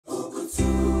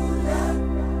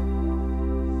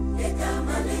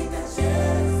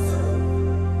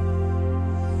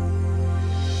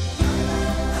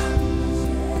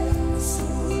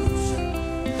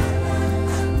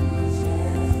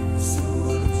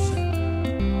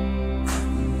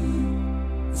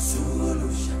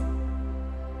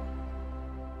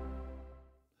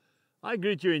I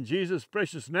greet you in Jesus'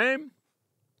 precious name.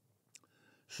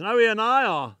 Snowy and I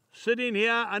are sitting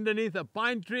here underneath a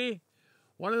pine tree.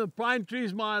 One of the pine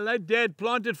trees my late dad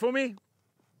planted for me.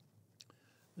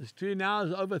 This tree now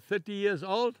is over 30 years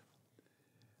old.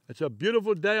 It's a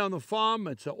beautiful day on the farm.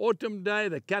 It's an autumn day.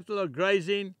 The cattle are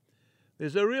grazing.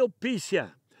 There's a real peace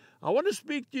here. I want to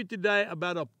speak to you today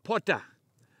about a potter.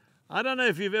 I don't know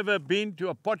if you've ever been to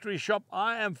a pottery shop.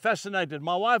 I am fascinated.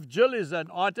 My wife Jill is an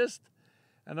artist,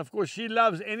 and of course she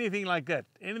loves anything like that.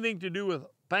 Anything to do with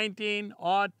painting,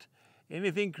 art,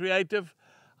 anything creative.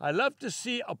 I love to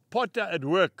see a potter at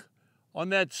work on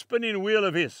that spinning wheel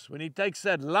of his, when he takes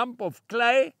that lump of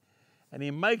clay and he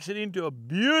makes it into a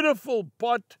beautiful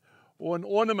pot or an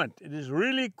ornament. It is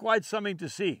really quite something to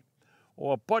see.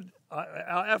 Or a pot.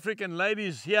 Our African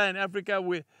ladies here in Africa,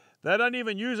 they don't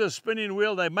even use a spinning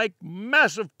wheel. They make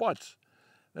massive pots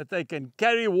that they can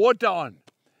carry water on.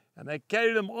 And they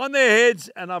carry them on their heads,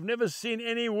 and I've never seen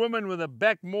any woman with a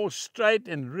back more straight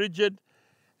and rigid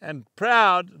and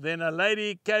proud than a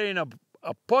lady carrying a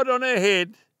pot on her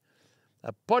head,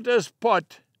 a potter's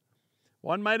pot,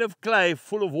 one made of clay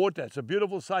full of water. It's a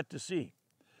beautiful sight to see.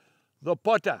 The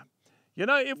potter. You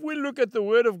know, if we look at the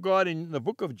Word of God in the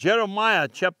book of Jeremiah,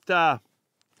 chapter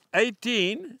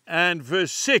 18 and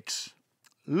verse 6,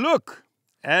 look,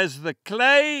 as the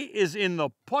clay is in the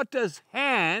potter's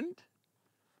hand,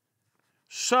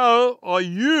 so are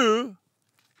you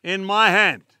in my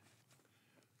hand.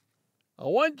 I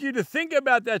want you to think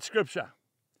about that scripture.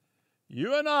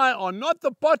 You and I are not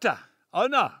the potter. Oh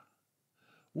no.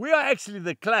 We are actually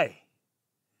the clay.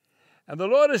 And the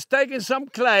Lord has taken some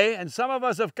clay, and some of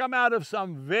us have come out of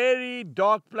some very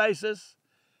dark places.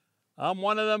 I'm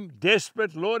one of them,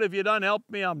 desperate. Lord, if you don't help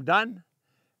me, I'm done.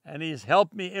 And He's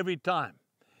helped me every time.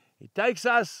 He takes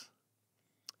us.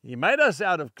 He made us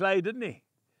out of clay, didn't He?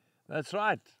 That's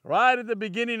right at the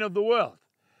beginning of the world.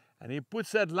 And He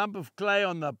puts that lump of clay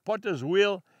on the potter's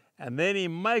wheel, and then He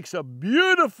makes a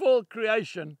beautiful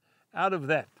creation out of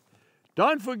that.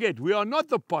 Don't forget, we are not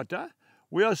the potter.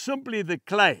 We are simply the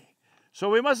clay. So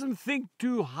we mustn't think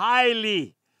too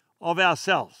highly of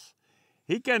ourselves.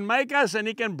 He can make us and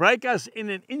He can break us in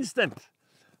an instant.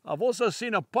 I've also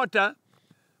seen a potter,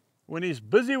 when he's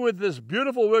busy with this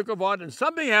beautiful work of art and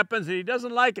something happens and he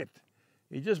doesn't like it,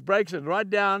 he just breaks it right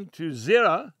down to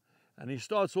zero and he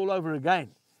starts all over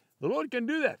again. The Lord can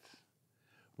do that.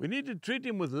 We need to treat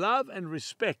Him with love and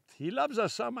respect. He loves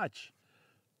us so much.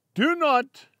 Do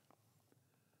not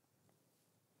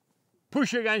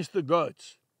push against the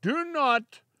goats. Do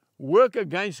not work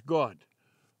against God.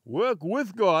 Work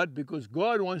with God, because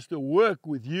God wants to work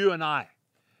with you and I.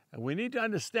 And we need to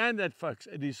understand that, folks.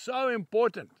 It is so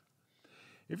important.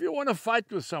 If you want to fight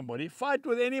with somebody, fight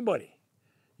with anybody.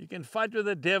 You can fight with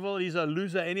the devil. He's a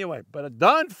loser anyway. But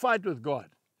don't fight with God.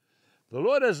 The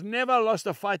Lord has never lost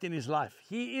a fight in His life.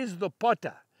 He is the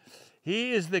potter.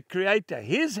 He is the creator.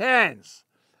 His hands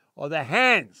are the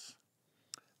hands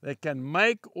that can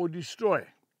make or destroy.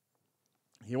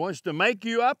 He wants to make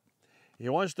you up. He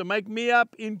wants to make me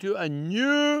up into a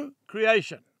new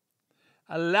creation.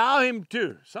 Allow Him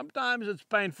to. Sometimes it's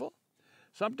painful.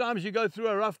 Sometimes you go through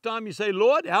a rough time. You say,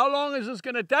 Lord, how long is this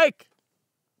going to take?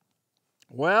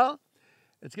 Well,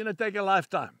 it's going to take a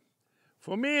lifetime.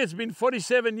 For me, it's been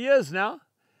 47 years now,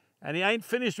 and He ain't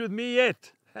finished with me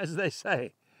yet, as they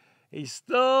say. He's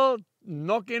still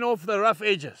knocking off the rough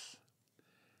edges.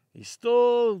 He's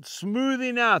still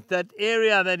smoothing out that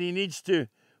area that He needs to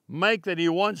make, that He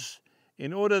wants,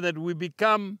 in order that we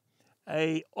become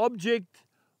an object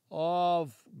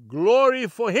of glory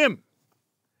for Him.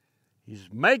 He's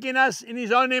making us in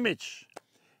His own image.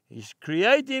 He's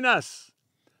creating us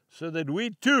so that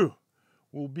we too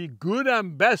will be good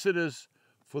ambassadors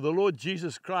for the Lord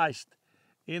Jesus Christ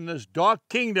in this dark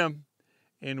kingdom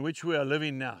in which we are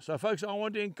living now. So folks, I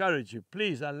want to encourage you,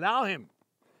 please allow Him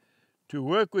to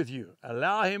work with you.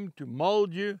 Allow Him to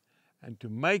mold you and to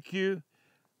make you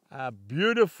a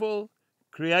beautiful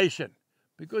creation,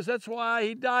 because that's why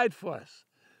He died for us,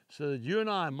 so that you and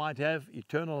I might have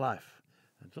eternal life.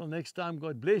 Until next time,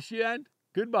 God bless you and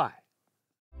goodbye.